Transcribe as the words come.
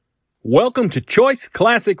Welcome to Choice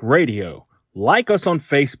Classic Radio. Like us on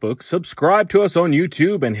Facebook, subscribe to us on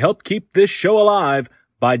YouTube, and help keep this show alive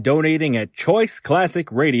by donating at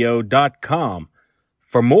choiceclassicradio.com.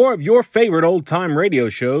 For more of your favorite old-time radio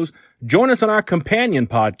shows, join us on our companion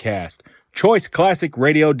podcast, Choice Classic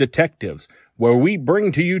Radio Detectives, where we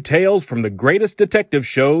bring to you tales from the greatest detective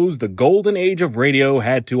shows the golden age of radio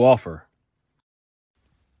had to offer.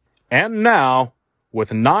 And now,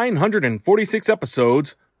 with 946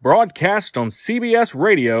 episodes, broadcast on CBS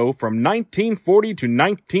Radio from 1940 to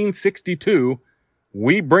 1962,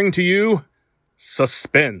 we bring to you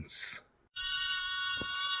Suspense.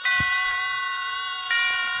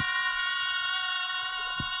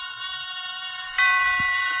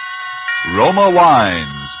 Roma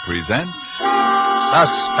Wines present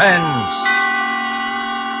Suspense.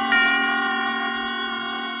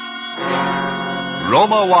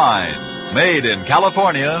 Roma Wines, made in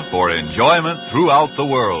California for enjoyment throughout the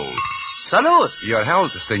world. Salute. Your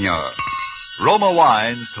health, senor. Roma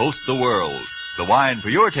Wines toast the world. The wine for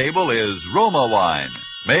your table is Roma Wine,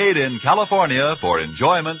 made in California for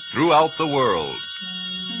enjoyment throughout the world.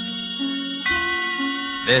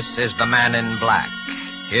 This is the Man in Black,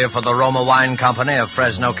 here for the Roma Wine Company of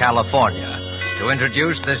Fresno, California, to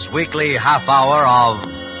introduce this weekly half hour of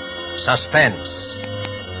Suspense.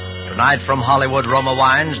 Tonight from Hollywood, Roma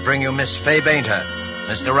Wines bring you Miss Fay Bainter,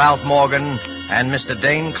 Mr. Ralph Morgan, and Mr.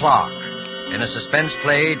 Dane Clark in a suspense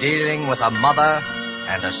play dealing with a mother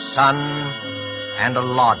and a son and a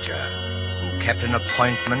lodger who kept an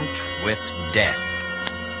appointment with death.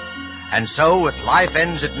 And so, with Life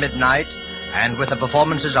Ends at Midnight, and with the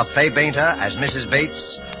performances of Fay Bainter as Mrs.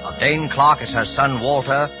 Bates, of Dane Clark as her son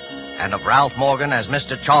Walter, and of Ralph Morgan as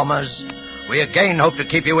Mr. Chalmers, we again hope to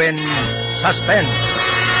keep you in suspense.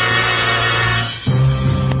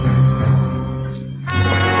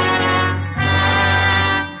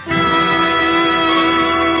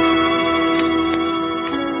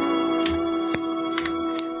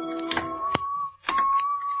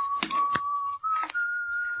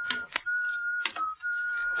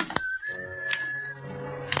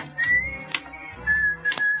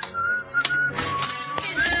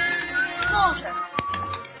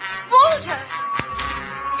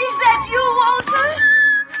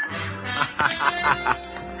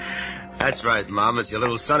 That's right, Mom. It's your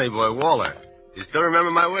little sonny boy, Walter. You still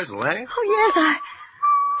remember my whistle, eh? Oh, yes,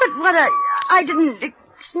 I didn't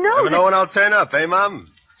know Never that... know when I'll turn up, eh, Mom?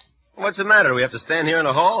 What's the matter? Do we have to stand here in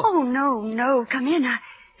the hall? Oh, no, come in.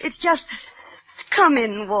 It's just... Come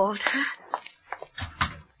in, Walter.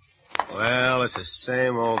 Well, it's the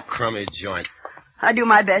same old crummy joint. I do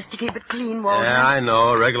my best to keep it clean, Walter. Yeah, I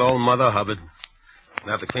know. Regular old Mother Hubbard.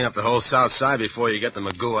 You'll have to clean up the whole south side before you get the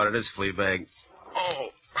magoo out of this flea bag. Oh.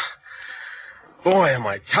 Boy, am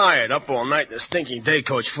I tired. Up all night in a stinking day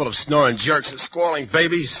coach full of snoring jerks and squalling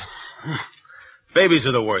babies. Babies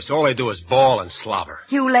are the worst. All they do is bawl and slobber.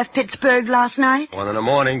 You left Pittsburgh last night? 1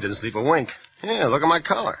 a.m, didn't sleep a wink. Yeah, look at my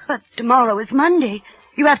collar. But tomorrow is Monday.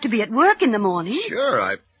 You have to be at work in the morning.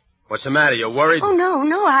 Sure, What's the matter? You worried? Oh,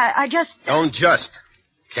 no, I just... Don't just.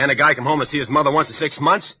 Can't a guy come home and see his mother once in 6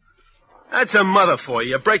 months? That's a mother for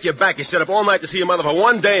you. You break your back, you sit up all night to see your mother for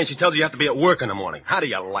 1 day, and she tells you have to be at work in the morning. How do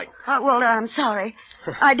you like it? Walter, I'm sorry.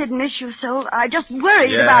 I didn't miss you so. I just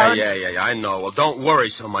worried about... Yeah, I know. Well, don't worry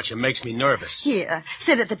so much. It makes me nervous. Here,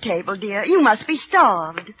 sit at the table, dear. You must be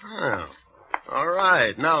starved. Oh, all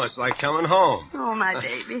right. Now it's like coming home. Oh, my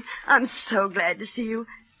baby. I'm so glad to see you.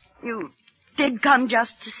 You did come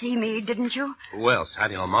just to see me, didn't you? Who else?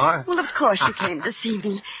 Hattie Lamar? Well, of course you came to see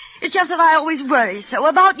me. It's just that I always worry so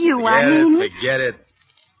about you, Forget it.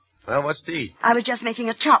 Well, what's to eat? I was just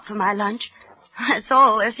making a chop for my lunch. That's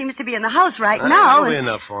all there seems to be in the house right now. That'll be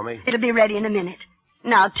enough for me. It'll be ready in a minute.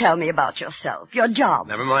 Now tell me about yourself, your job.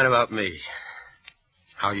 Never mind about me.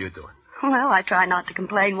 How are you doing? Well, I try not to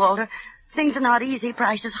complain, Walter. Things are not easy,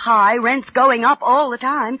 prices high, rents going up all the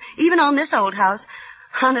time, even on this old house.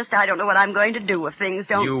 Honest, I don't know what I'm going to do if things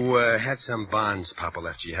don't... You had some bonds Papa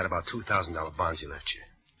left you. You had about $2,000 bonds he left you.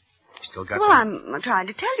 You still got Well, them? I'm trying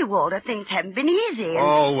to tell you, Walter, things haven't been easy. And...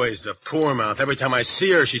 Always the poor mouth. Every time I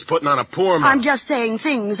see her, she's putting on a poor mouth. I'm just saying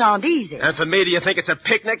things aren't easy. And for me, do you think it's a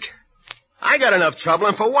picnic? I got enough trouble,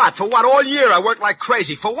 and for what? For what? All year I worked like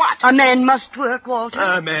crazy. For what? A man must work, Walter.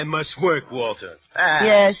 A man must work, Walter.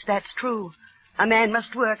 Yes, that's true. A man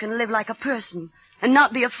must work and live like a person, and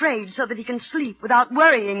not be afraid so that he can sleep without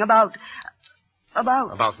worrying about...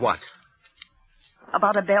 About what?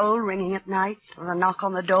 About a bell ringing at night, or a knock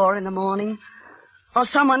on the door in the morning, or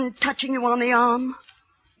someone touching you on the arm.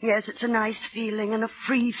 Yes, it's a nice feeling and a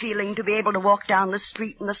free feeling to be able to walk down the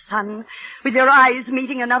street in the sun with your eyes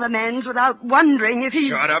meeting another man's without wondering if he's...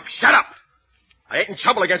 Shut up! I ain't in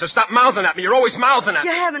trouble again, so stop mouthing at me. You're always mouthing at me.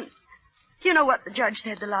 You haven't... You know what the judge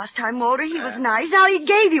said the last time, Walter? He was nice. Now, he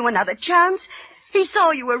gave you another chance. He saw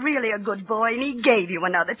you were really a good boy, and he gave you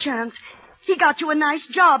another chance. He got you a nice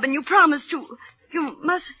job, and you promised to... You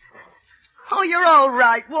must... Oh, you're all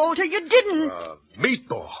right, Walter. You didn't...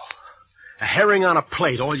 Meatball. A herring on a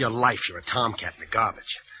plate all your life. You're a tomcat in the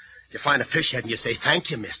garbage. You find a fish head and you say, thank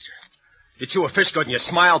you, mister. You chew a fish good and you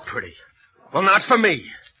smile pretty. Well, not for me.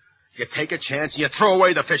 You take a chance and you throw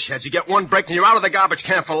away the fish heads. You get one break and you're out of the garbage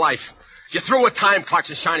can for life. You throw a time clocks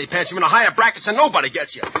and shiny pants. You're in a higher bracket so nobody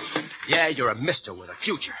gets you. Yeah, you're a mister with a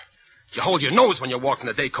future. You hold your nose when you walk from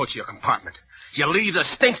the day coach of your compartment. You leave the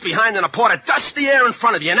stinks behind in a pot of dusty air in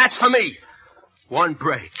front of you, and that's for me. One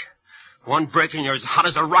break and you're as hot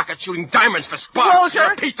as a rocket shooting diamonds for sparks. Walter!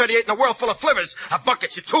 You're a P-38 in a world full of flivvers. A buck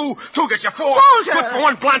gets you two gets you four. Walter! Good for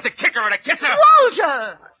one blonde to kick her and a kisser.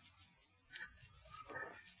 Walter!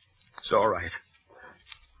 It's all right.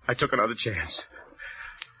 I took another chance.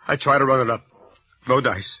 I tried to run it up. No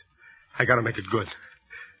dice. I gotta make it good.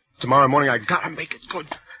 Tomorrow morning, I gotta make it good.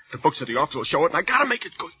 The books at the office will show it, and I gotta make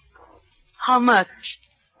it good. How much?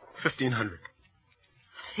 $1,500.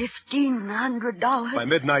 $1,500? By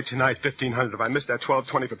midnight tonight, $1,500. If I miss that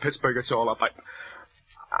 12:20 for Pittsburgh, it's all up.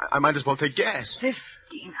 I might as well take gas. $1,500.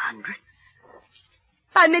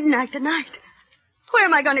 By midnight tonight. Where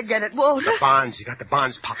am I going to get it, Walter? The bonds. You got the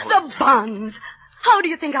bonds, Papa. The bonds. How do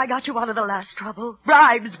you think I got you out of the last trouble?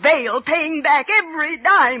 Bribes, bail, paying back every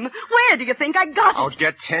dime. Where do you think I got it? I'll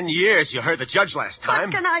get 10 years. You heard the judge last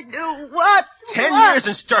time. What can I do? What? 10 What? years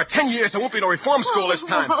and stir. 10 years. There won't be no reform school this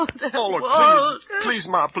time. Walter, Oh, look, Walter. please,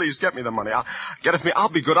 Ma, please, get me the money. I'll get it for me. I'll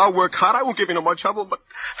be good. I'll work hard. I won't give you no more trouble, but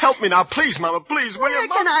help me now. Please, Mama, please. Will Where you,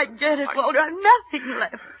 can Mama? I get it, Walter? I've nothing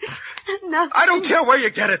left. Nothing. I don't care where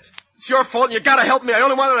you get it. It's your fault, and you gotta help me. I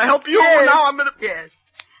only wanted to help you, Yes. and now I'm gonna... Yes.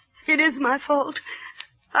 It is my fault.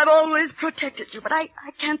 I've always protected you, but I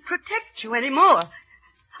can't protect you anymore.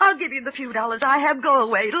 I'll give you the few dollars I have. Go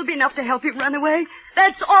away. It'll be enough to help you run away.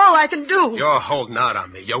 That's all I can do. You're holding out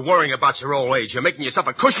on me. You're worrying about your old age. You're making yourself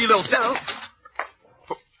a cushy little... So,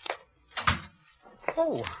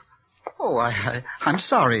 I'm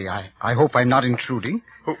sorry. I hope I'm not intruding.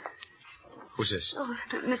 Who's this? oh,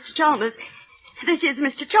 Mr. Chalmers. This is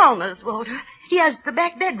Mr. Chalmers, Walter. He has the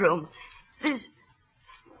back bedroom. This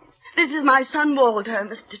is my son, Walter,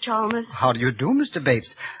 Mr. Chalmers. How do you do, Mr.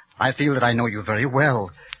 Bates? I feel that I know you very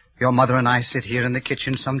well. Your mother and I sit here in the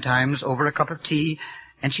kitchen sometimes over a cup of tea,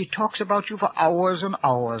 and she talks about you for hours and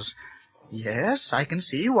hours. Yes, I can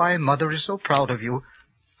see why Mother is so proud of you.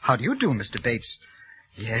 How do you do, Mr. Bates?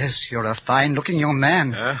 Yes, you're a fine-looking young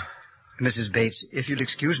man. Huh? Mrs. Bates, if you'll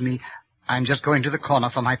excuse me, I'm just going to the corner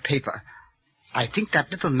for my paper. I think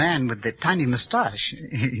that little man with the tiny mustache,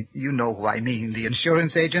 you know who I mean, the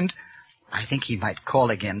insurance agent, I think he might call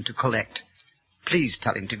again to collect. Please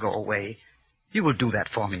tell him to go away. You will do that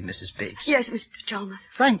for me, Mrs. Bates. Yes, Mr. Chalmers.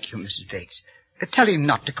 Thank you, Mrs. Bates. Tell him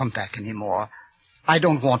not to come back any more. I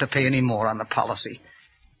don't want to pay any more on the policy.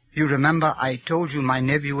 You remember I told you my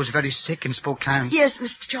nephew was very sick in Spokane? Yes,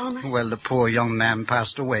 Mr. Chalmers. Well, the poor young man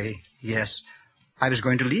passed away, yes. I was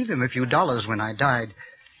going to leave him a few dollars when I died.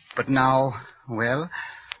 But now, well,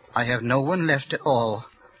 I have no one left at all.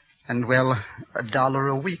 And, well,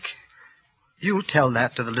 $1 a week. You'll tell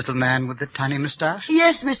that to the little man with the tiny mustache?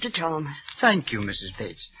 Yes, Mr. Chalmers. Thank you, Mrs.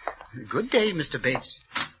 Bates. Good day, Mr. Bates.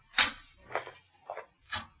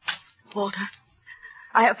 Walter,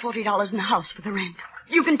 I have $40 in the house for the rent.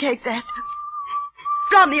 You can take that.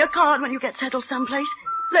 Drop me a card when you get settled someplace.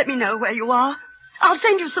 Let me know where you are. I'll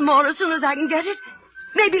send you some more as soon as I can get it.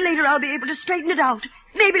 Maybe later I'll be able to straighten it out.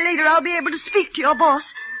 Maybe later I'll be able to speak to your boss.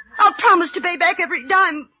 I'll promise to pay back every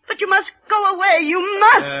dime, but you must go away. You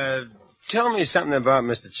must. Tell me something about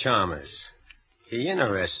Mr. Chalmers. He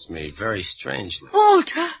interests me very strangely.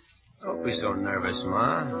 Walter. Don't be so nervous,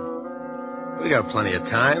 Ma. We got plenty of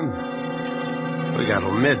time. We got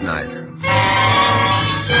till midnight.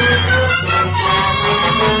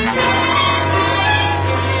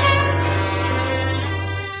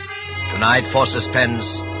 Tonight for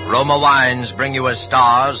Suspense, Roma Wines bring you as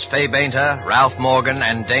stars Fay Bainter, Ralph Morgan,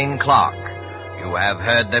 and Dane Clark. You have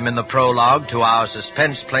heard them in the prologue to our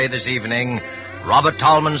suspense play this evening, Robert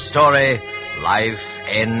Tallman's story, Life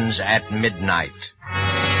Ends at Midnight.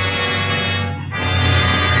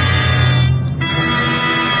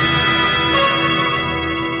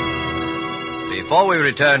 Before we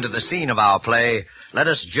return to the scene of our play, let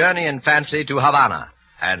us journey in fancy to Havana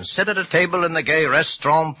and sit at a table in the gay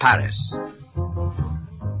Restaurant Paris.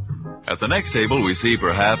 At the next table, we see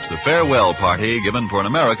perhaps a farewell party given for an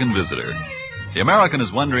American visitor. The American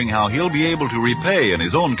is wondering how he'll be able to repay in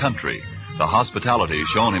his own country the hospitality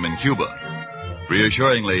shown him in Cuba.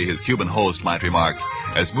 Reassuringly, his Cuban host might remark,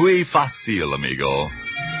 "Es muy fácil, amigo.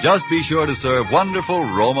 Just be sure to serve wonderful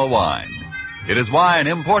Roma wine. It is wine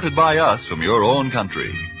imported by us from your own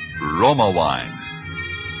country. Roma wine."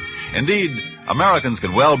 Indeed, Americans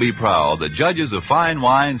can well be proud that judges of fine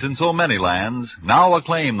wines in so many lands now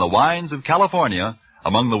acclaim the wines of California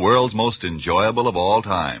among the world's most enjoyable of all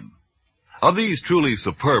time. Of these truly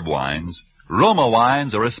superb wines, Roma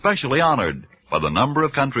wines are especially honored by the number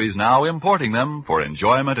of countries now importing them for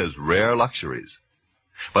enjoyment as rare luxuries.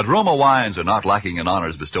 But Roma wines are not lacking in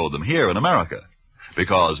honors bestowed them here in America,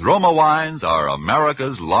 because Roma wines are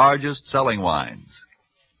America's largest selling wines.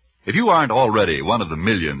 If you aren't already one of the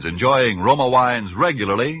millions enjoying Roma wines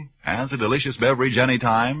regularly, as a delicious beverage any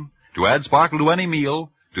time, to add sparkle to any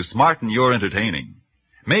meal, to smarten your entertaining,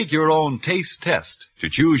 make your own taste test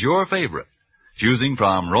to choose your favorite, choosing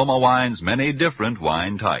from Roma wine's many different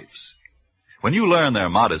wine types. When you learn their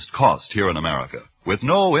modest cost here in America, with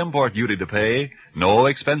no import duty to pay, no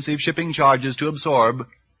expensive shipping charges to absorb,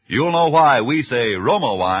 you'll know why we say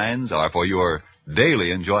Roma wines are for your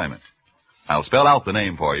daily enjoyment. I'll spell out the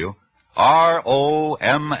name for you.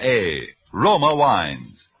 R-O-M-A, Roma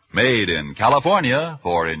wines, made in California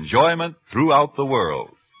for enjoyment throughout the world.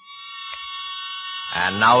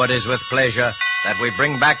 And now it is with pleasure that we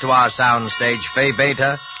bring back to our soundstage Fay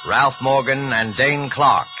Beta, Ralph Morgan, and Dane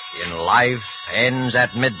Clark in Life Ends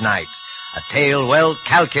at Midnight, a tale well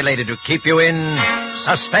calculated to keep you in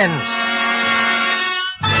suspense.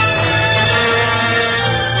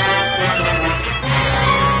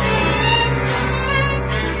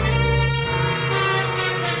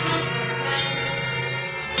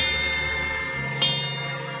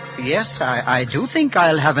 Yes, I do think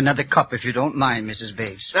I'll have another cup if you don't mind, Mrs.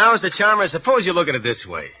 Bates. Now, Mr. Chalmers, suppose you look at it this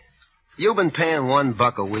way. You've been paying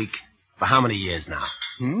 $1 a week for how many years now?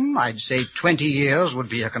 I'd say 20 years would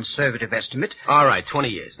be a conservative estimate. All right, 20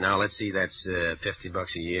 years. Now, let's see, that's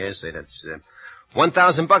 $50 a year. Say that's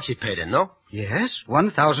 $1,000 you paid in, no? Yes,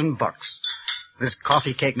 $1,000. This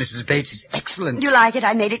coffee cake, Mrs. Bates, is excellent. You like it?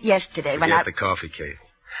 I made it yesterday when Forget the coffee cake.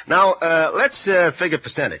 Now, let's figure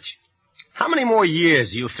percentage. How many more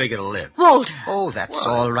years do you figure to live? Walter. Oh, that's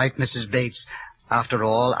all right, Mrs. Bates. After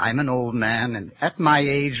all, I'm an old man, and at my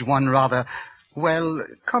age, one rather,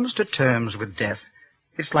 comes to terms with death.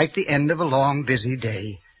 It's like the end of a long, busy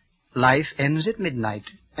day. Life ends at midnight,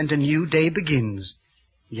 and a new day begins.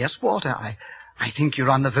 Yes, Walter, I think you're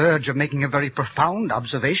on the verge of making a very profound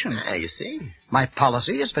observation. Yeah, you see. My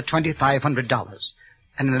policy is for $2,500.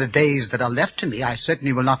 And in the days that are left to me, I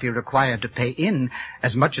certainly will not be required to pay in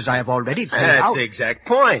as much as I have already paid out. That's the exact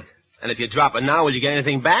point. And if you drop it now, will you get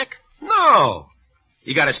anything back? No.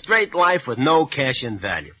 You got a straight life with no cash-in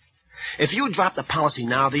value. If you drop the policy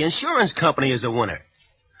now, the insurance company is the winner.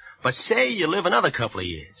 But say you live another couple of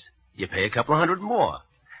years. You pay a couple of hundred more.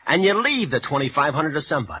 And you leave the $2,500 to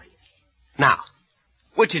somebody. Now,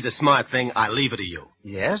 which is a smart thing? I leave it to you.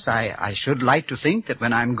 Yes, I should like to think that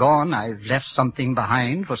when I'm gone, I've left something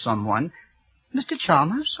behind for someone. Mr.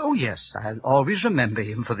 Chalmers? Oh, yes, I'll always remember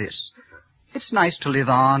him for this. It's nice to live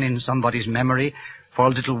on in somebody's memory for a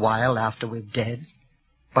little while after we're dead.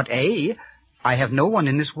 But A, I have no one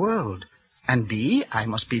in this world. And B, I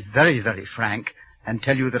must be very, very frank and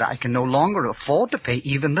tell you that I can no longer afford to pay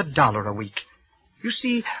even the $1 a week. You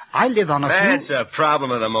see, I live on a That's a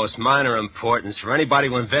problem of the most minor importance. For anybody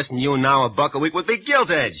who invests in you now, $1 a week would be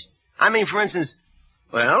gilt-edged. I mean, for instance,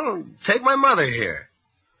 take my mother here.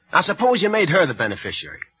 Now, suppose you made her the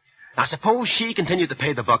beneficiary. Now, suppose she continued to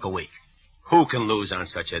pay the $1 a week. Who can lose on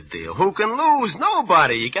such a deal? Who can lose?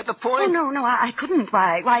 Nobody. You get the point? Oh, no, I couldn't.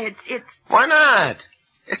 Why, it's... Why not?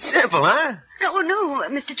 It's simple, huh? No,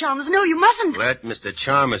 Mr. Chalmers, no, you mustn't. Let Mr.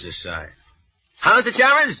 Chalmers decide. Huh, Mr.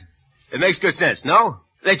 Chalmers? It makes good sense, no?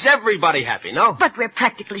 Makes everybody happy, no? But we're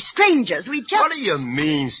practically strangers. We just... What do you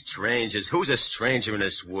mean, strangers? Who's a stranger in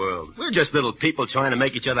this world? We're just little people trying to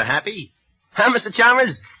make each other happy. Huh, Mr.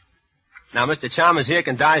 Chalmers? Now, Mr. Chalmers here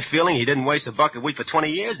can die feeling he didn't waste $1 a week for 20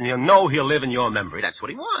 years, and he'll know he'll live in your memory. That's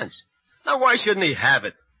what he wants. Now, why shouldn't he have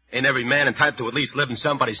it? Ain't every man entitled to at least live in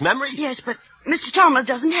somebody's memory? Yes, but Mr. Chalmers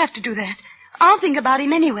doesn't have to do that. I'll think about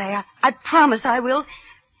him anyway. I promise I will.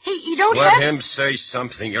 He don't have... Let him say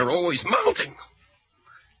something. You're always mouthing.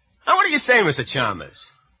 Now, what do you say, Mr.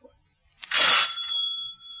 Chalmers?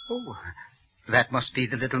 Oh, that must be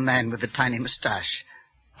the little man with the tiny mustache.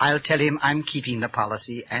 I'll tell him I'm keeping the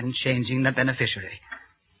policy and changing the beneficiary.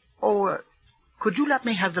 Oh, could you let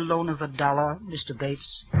me have the loan of $1, Mr.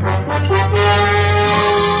 Bates?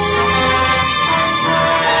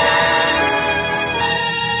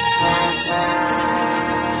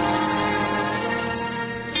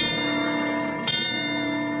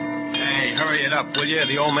 hurry it up, will you?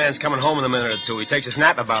 The old man's coming home in a minute or two. He takes his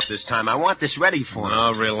nap about this time. I want this ready for him.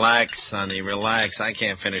 Oh, relax, Sonny, relax. I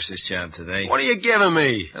can't finish this job today. What are you giving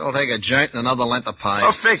me? It'll take a joint and another length of pipe.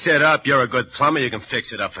 Oh, fix it up. You're a good plumber. You can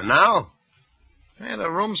fix it up for now. Hey,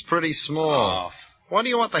 the room's pretty small. Oh. Why do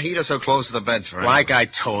you want the heater so close to the bed for? Like I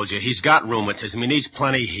told you, he's got rheumatism. He needs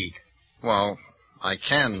plenty of heat. Well, I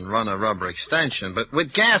can run a rubber extension, but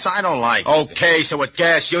with gas, I don't like it. Okay, so with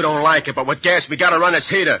gas, you don't like it, but with gas, we gotta run this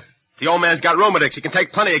heater. The old man's got rheumatics. He can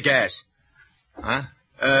take plenty of gas. Huh?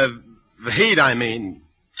 The heat, I mean.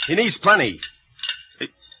 He needs plenty.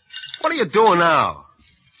 What are you doing now?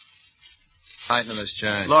 Tighten this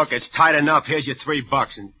joint. Look, it's tight enough. Here's your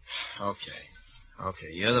 $3 and...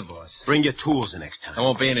 Okay, you're the boss. Bring your tools the next time. I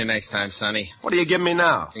won't be in here next time, Sonny. What are you giving me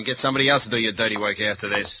now? You can get somebody else to do your dirty work after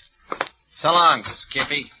this. So long,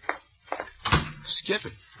 Skippy.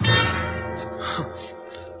 Skippy?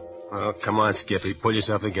 Well, come on, Skippy. Pull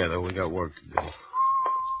yourself together. We got work to do.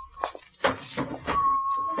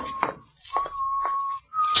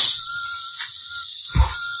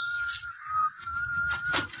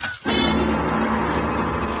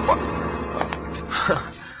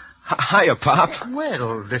 Hiya, Pop.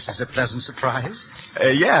 Well, this is a pleasant surprise.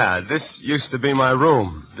 Yeah, this used to be my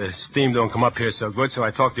room. The steam don't come up here so good, so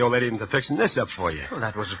I talked the old lady into fixing this up for you. Well,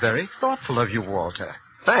 that was very thoughtful of you, Walter.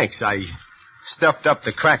 Thanks. I stuffed up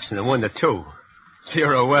the cracks in the window, too.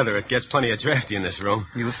 0 weather. It gets plenty of drafty in this room.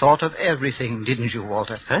 You thought of everything, didn't you,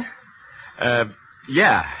 Walter? Huh?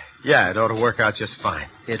 Yeah, it ought to work out just fine.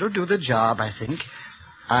 It'll do the job, I think.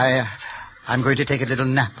 I'm going to take a little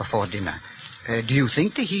nap before dinner. Do you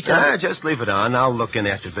think the heater... Just leave it on. I'll look in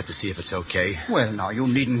after a bit to see if it's okay. Well, now, you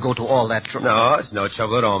needn't go to all that trouble. No, it's no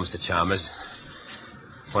trouble at all, Mr. Chalmers.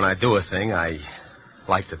 When I do a thing, I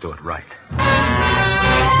like to do it right.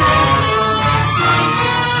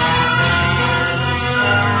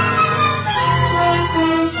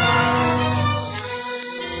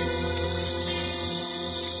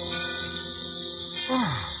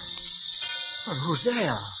 Well, who's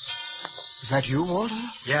there? Is that you, Walter?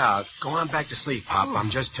 Yeah, go on back to sleep, Pop. I'm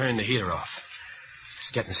just turning the heater off. It's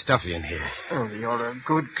getting stuffy in here. Oh, you're a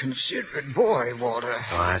good, considerate boy, Walter.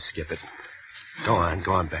 Oh, I'll skip it. Go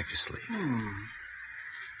on back to sleep.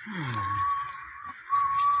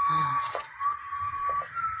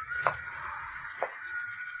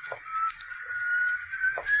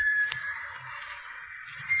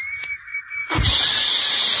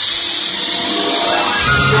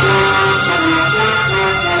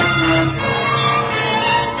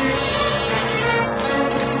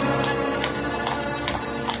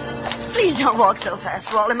 Don't walk so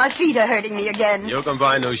fast, Walter. My feet are hurting me again. You can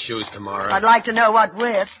buy new shoes tomorrow. I'd like to know what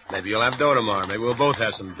with. Maybe you'll have dough tomorrow. Maybe we'll both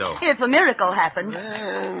have some dough. If a miracle happened.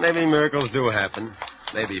 Maybe miracles do happen.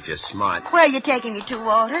 Maybe if you're smart. Where are you taking me to,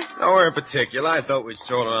 Walter? Nowhere in particular. I thought we'd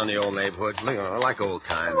stroll around the old neighborhood, like old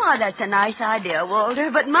times. Why, that's a nice idea,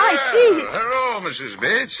 Walter, but my feet... Hello, Mrs.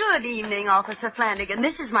 Bates. Good evening, Officer Flanagan.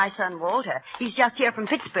 This is my son, Walter. He's just here from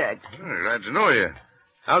Pittsburgh. Glad to know you.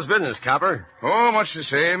 How's business, Copper? Oh, much the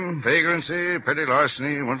same. Vagrancy, petty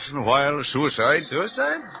larceny, once in a while a suicide.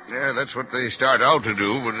 Suicide? Yeah, that's what they start out to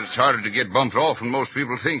do, but it's harder to get bumped off than most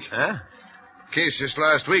people think. Huh? Case just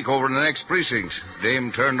last week over in the next precinct.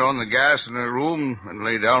 Dame turned on the gas in her room and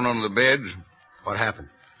lay down on the bed. What happened?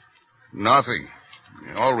 Nothing.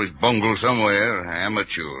 They always bungle somewhere.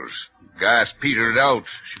 Amateurs. Gas petered out.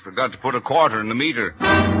 She forgot to put a quarter in the meter.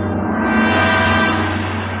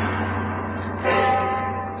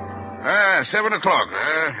 7 o'clock.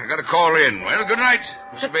 I got to call in. Well, good night,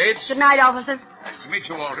 Mr. Bates. Good night, Officer. Nice to meet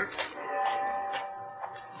you, Walter.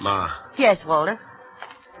 Ma, Yes, Walter.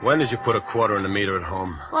 when did you put a quarter in the meter at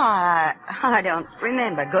home? Why, I don't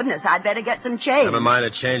remember. Goodness, I'd better get some change. Never mind the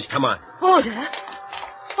change. Come on. Walter,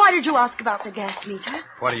 why did you ask about the gas meter?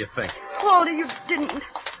 What do you think? Walter, you didn't...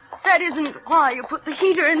 That isn't why you put the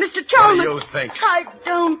heater in, Mr. Chalmers. What do you think? I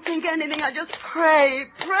don't think anything. I just pray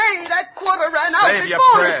that quarter ran out Save before...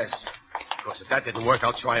 your prayers. Because if that didn't work,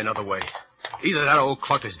 I'll try another way. Either that old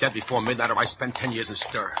cluck is dead before midnight or I spend 10 years in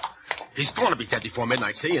stir. He's going to be dead before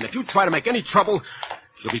midnight, see? And if you try to make any trouble,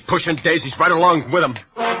 you'll be pushing daisies right along with him.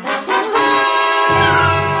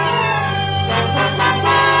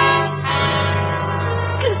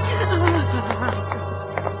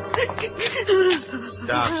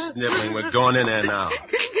 Stop sniveling. We're going in there now.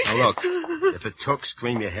 Now, look, if it took,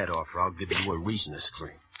 scream your head off, or I'll give you a reason to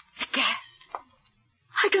scream. The gas.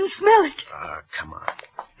 I can smell it. Ah, come on.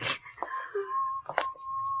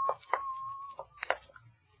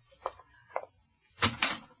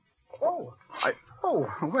 Oh,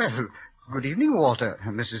 well, good evening, Walter.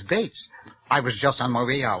 Mrs. Bates. I was just on my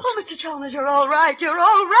way out. Oh, Mr. Chalmers, you're all right. You're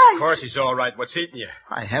all right. Of course he's all right. What's eating you?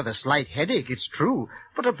 I have a slight headache, it's true.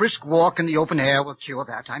 But a brisk walk in the open air will cure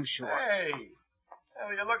that, I'm sure. Hey,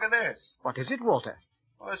 will you look at this? What is it, Walter?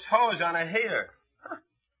 Well, this hose on a heater. Huh.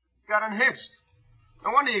 Got unhitched.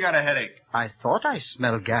 No wonder you got a headache. I thought I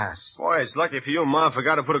smelled gas. Boy, it's lucky for you Mom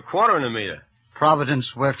forgot to put a quarter in the meter.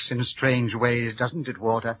 Providence works in strange ways, doesn't it,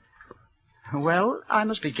 Walter? Well, I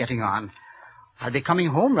must be getting on. I'll be coming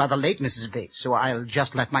home rather late, Mrs. Bates, so I'll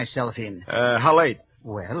just let myself in. How late?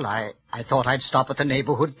 Well, I thought I'd stop at the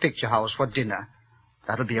neighborhood picture house for dinner.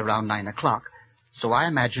 That'll be around 9 o'clock. So I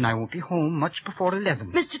imagine I won't be home much before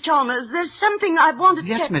 11. Mr. Chalmers, there's something I wanted to...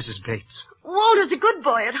 Yes, Mrs. Bates. Walter's a good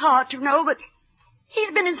boy at heart, you know, but he's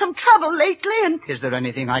been in some trouble lately, and... Is there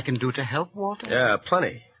anything I can do to help, Walter? Yeah,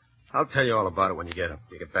 plenty. I'll tell you all about it when you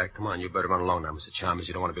get back. Come on, you better run along now, Mr. Chalmers.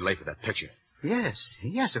 You don't want to be late for that picture.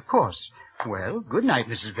 Yes, of course. Well, good night,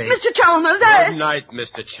 Mrs. Bates. Mr. Chalmers, Good night,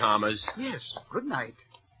 Mr. Chalmers. Yes, good night.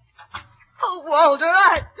 Oh, Walter,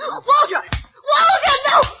 Walter,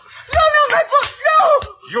 no! No, my book, no!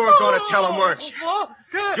 You were going to tell him, weren't you? Walter.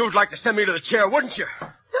 You'd like to send me to the chair, wouldn't you?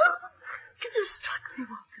 You struck me,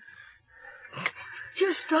 Walter.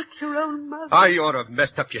 You struck your own mother. I ought to have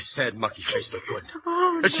messed up your sad monkey face for good.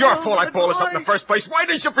 Oh, It's no, your fault I but pulled this up in the first place. Why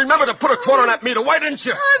didn't you remember to put a quarter on that meter? Why didn't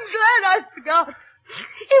you? I'm glad I forgot.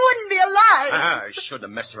 He wouldn't be alive. I shouldn't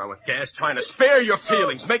have messed around with gas, trying to spare your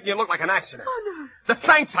feelings, making it look like an accident. Oh, no. The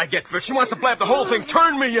thanks I get for it. She wants to blab the whole thing.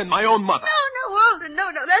 Turn me in, my own mother. No, Walter, no,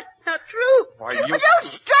 that's not true. Why, you... Don't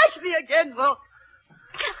strike me again, Walter.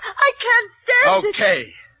 I can't stand it.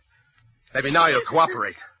 Okay. Maybe now you'll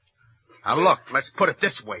cooperate. Now, look, let's put it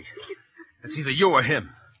this way. It's either you or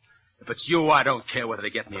him. If it's you, I don't care whether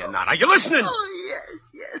they get me or not. Are you listening? Oh,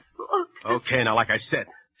 yes, Walter. Okay, now, like I said,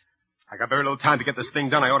 I got very little time to get this thing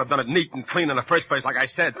done. I ought to have done it neat and clean in the first place, like I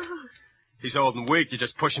said. He's old and weak. You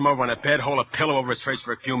just push him over on a bed, hold a pillow over his face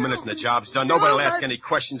for a few minutes, and the job's done. Nobody will ask any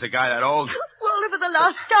questions, a guy that old. Walter, for the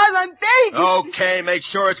last time, I'm begging. Okay, make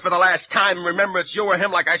sure it's for the last time. And remember, it's you or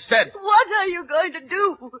him, like I said. What are you going to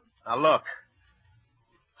do? Now, look.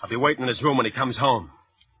 I'll be waiting in his room when he comes home.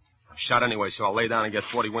 I'm shot anyway, so I'll lay down and get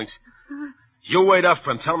 40 winks. You wait up for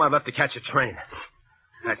him. Tell him I've left to catch a train.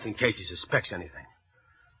 That's in case he suspects anything.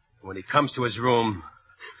 When he comes to his room,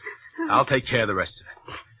 I'll take care of the rest of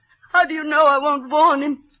it. How do you know I won't warn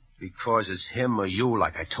him? Because it's him or you,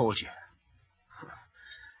 like I told you.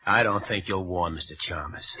 I don't think you'll warn Mr.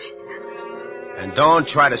 Chalmers. And don't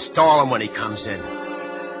try to stall him when he comes in.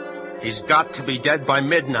 He's got to be dead by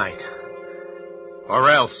midnight. Or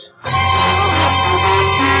else...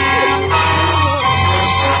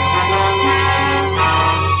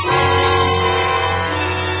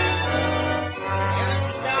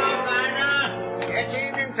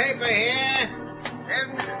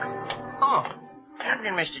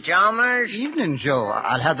 Evening, Mr. Chalmers. Evening, Joe.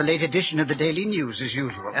 I'll have the late edition of the Daily News as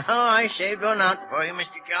usual. Oh, I saved one out for you,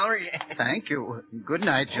 Mr. Chalmers. Thank you. Good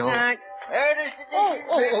night, Joe. Good night. There it is.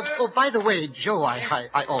 Oh, by the way, Joe,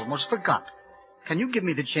 I almost forgot. Can you give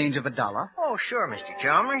me the change of $1? Oh, sure, Mr.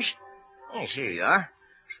 Chalmers. Yes, here you are.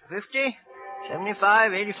 50,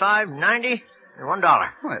 75, 85, 90, and $1.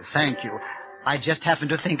 Well, thank you. I just happened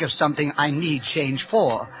to think of something I need change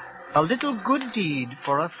for. A little good deed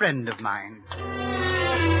for a friend of mine.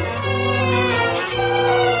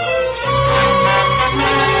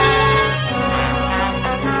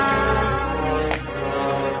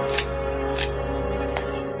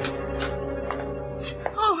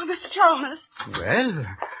 Oh, Mr. Chalmers. Well,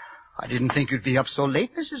 I didn't think you'd be up so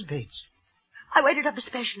late, Mrs. Bates. I waited up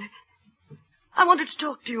especially. I wanted to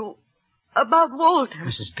talk to you about Walter.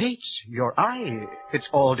 Mrs. Bates, your eye, it's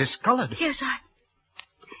all discolored. Yes,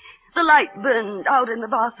 the light burned out in the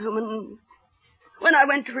bathroom, and when I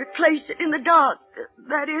went to replace it in the dark,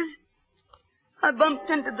 that is, I bumped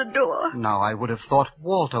into the door. Now, I would have thought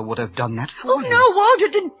Walter would have done that for Oh, you. no, Walter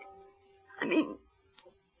didn't. I mean,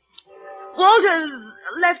 Walter's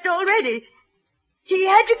left already. He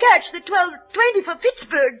had to catch the 12:20 for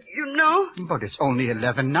Pittsburgh, you know. But it's only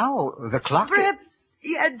 11 now. The clock... Perhaps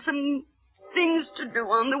he had some things to do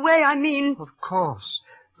on the way, I mean. Of course.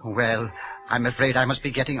 Well, I'm afraid I must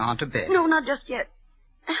be getting on to bed. No, not just yet.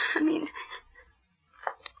 I mean,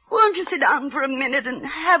 won't you sit down for a minute and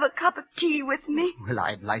have a cup of tea with me? Well,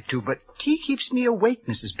 I'd like to, but tea keeps me awake,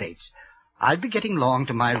 Mrs. Bates. I'll be getting along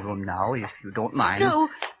to my room now, if you don't mind. No,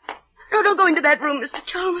 don't go into that room, Mr.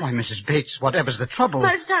 Chalmers. Why, Mrs. Bates, whatever's the trouble?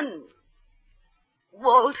 My son,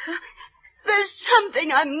 Walter, there's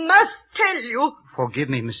something I must tell you. Forgive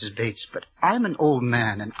me, Mrs. Bates, but I'm an old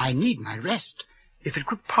man, and I need my rest. If it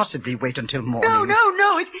could possibly wait until morning...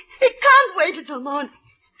 No, it can't wait until morning.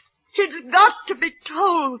 It's got to be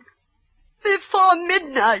told. Before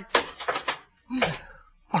midnight.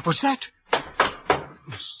 What was that?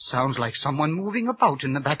 Sounds like someone moving about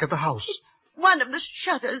in the back of the house. One of the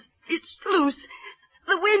shutters. It's loose.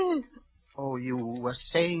 The wind. Oh, you were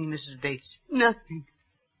saying, Mrs. Bates? Nothing.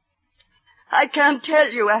 I can't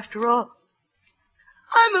tell you after all.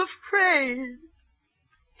 I'm afraid.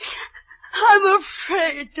 I'm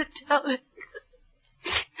afraid to tell it.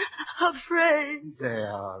 Afraid.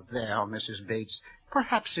 There, Mrs. Bates.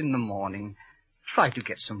 Perhaps in the morning. Try to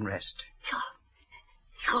get some rest.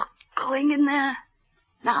 You're going in there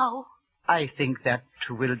now? I think that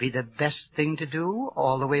will be the best thing to do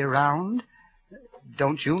all the way around.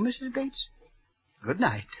 Don't you, Mrs. Bates? Good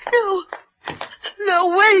night.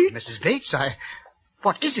 No, wait. Mrs. Bates,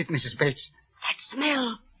 What is it, Mrs. Bates? That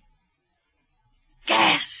smell.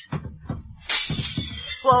 Gas.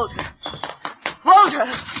 Walter!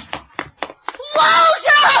 Walter!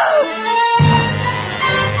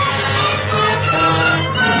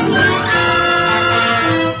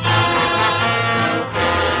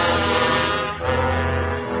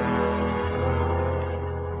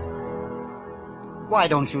 Why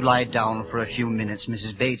don't you lie down for a few minutes,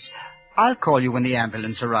 Mrs. Bates? I'll call you when the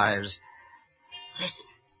ambulance arrives. Listen.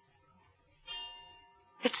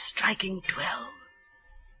 It's striking 12.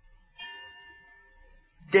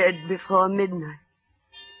 Dead before midnight.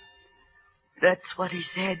 That's what he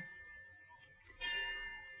said.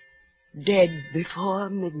 Dead before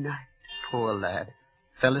midnight. Poor lad.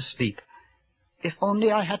 Fell asleep. If only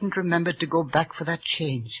I hadn't remembered to go back for that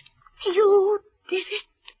change. You did it.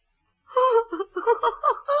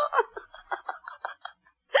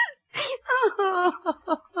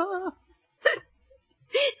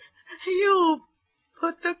 You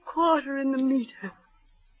put the quarter in the meter.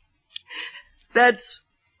 That's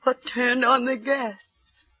what turned on the gas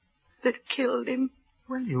that killed him.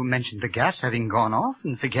 Well, you mentioned the gas having gone off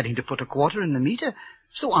and forgetting to put a quarter in the meter.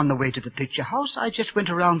 So on the way to the picture house, I just went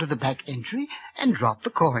around to the back entry and dropped the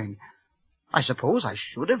coin. I suppose I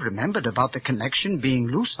should have remembered about the connection being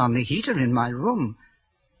loose on the heater in my room.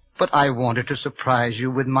 But I wanted to surprise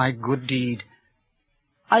you with my good deed.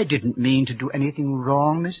 I didn't mean to do anything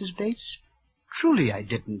wrong, Mrs. Bates. Truly I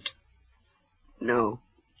didn't. No.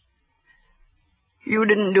 You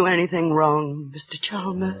didn't do anything wrong, Mr.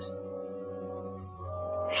 Chalmers.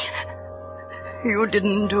 You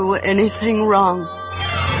didn't do anything wrong.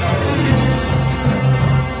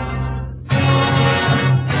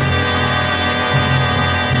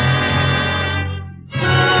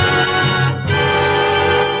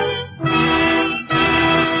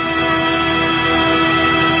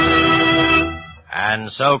 And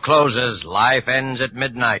so closes Life Ends at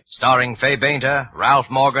Midnight, starring Fay Bainter, Ralph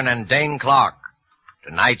Morgan, and Dane Clark.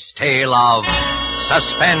 Tonight's tale of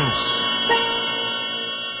suspense.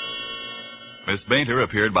 Miss Bainter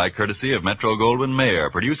appeared by courtesy of Metro-Goldwyn-Mayer,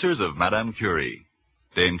 producers of Madame Curie.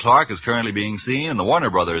 Dane Clark is currently being seen in the Warner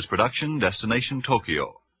Brothers production Destination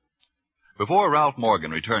Tokyo. Before Ralph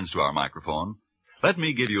Morgan returns to our microphone, let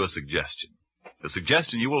me give you a suggestion. A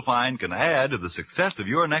suggestion you will find can add to the success of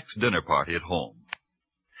your next dinner party at home.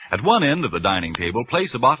 At one end of the dining table,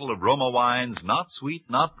 place a bottle of Roma Wine's not sweet,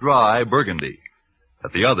 not dry Burgundy.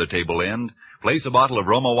 At the other table end, place a bottle of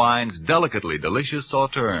Roma Wine's delicately delicious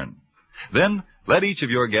Sauterne. Then, let each of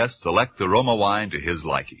your guests select the Roma wine to his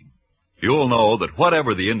liking. You'll know that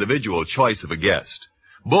whatever the individual choice of a guest,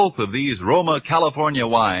 both of these Roma California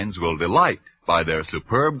wines will delight by their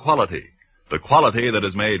superb quality, the quality that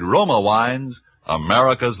has made Roma Wines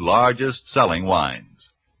America's largest selling wines.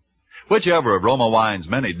 Whichever of Roma Wine's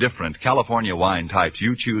many different California wine types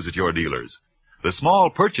you choose at your dealers, the small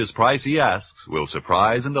purchase price he asks will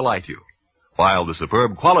surprise and delight you, while the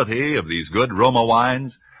superb quality of these good Roma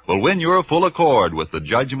wines will win your full accord with the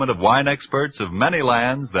judgment of wine experts of many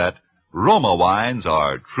lands that Roma wines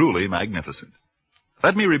are truly magnificent.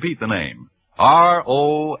 Let me repeat the name.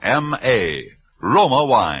 R-O-M-A, Roma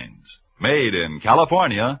Wines, made in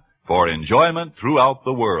California for enjoyment throughout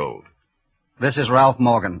the world. This is Ralph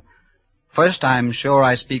Morgan. First, I'm sure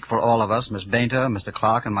I speak for all of us, Miss Bainter, Mr.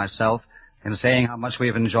 Clark, and myself, in saying how much we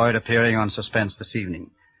have enjoyed appearing on Suspense this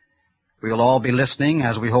evening. We will all be listening,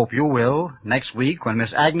 as we hope you will, next week when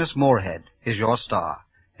Miss Agnes Moorehead is your star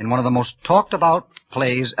in one of the most talked-about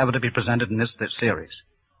plays ever to be presented in this series,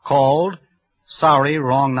 called Sorry,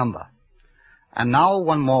 Wrong Number. And now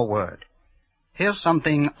one more word. Here's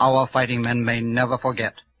something our fighting men may never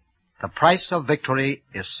forget. The price of victory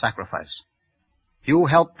is sacrifice. You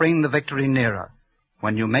help bring the victory nearer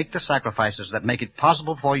when you make the sacrifices that make it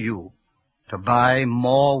possible for you to buy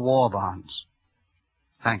more war bonds.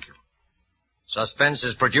 Thank you. Suspense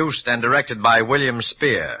is produced and directed by William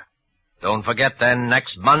Spear. Don't forget then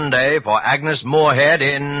next Monday for Agnes Moorehead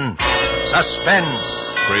in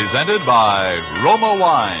Suspense. Presented by Roma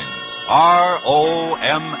Wines,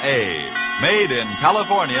 R-O-M-A. Made in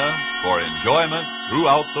California for enjoyment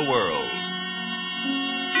throughout the world.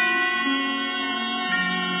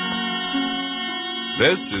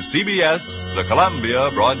 This is CBS, the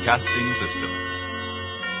Columbia Broadcasting System.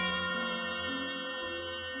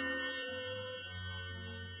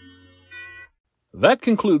 That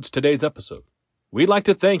concludes today's episode. We'd like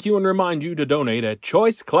to thank you and remind you to donate at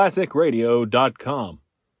choiceclassicradio.com.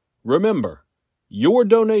 Remember, your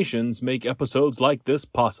donations make episodes like this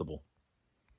possible.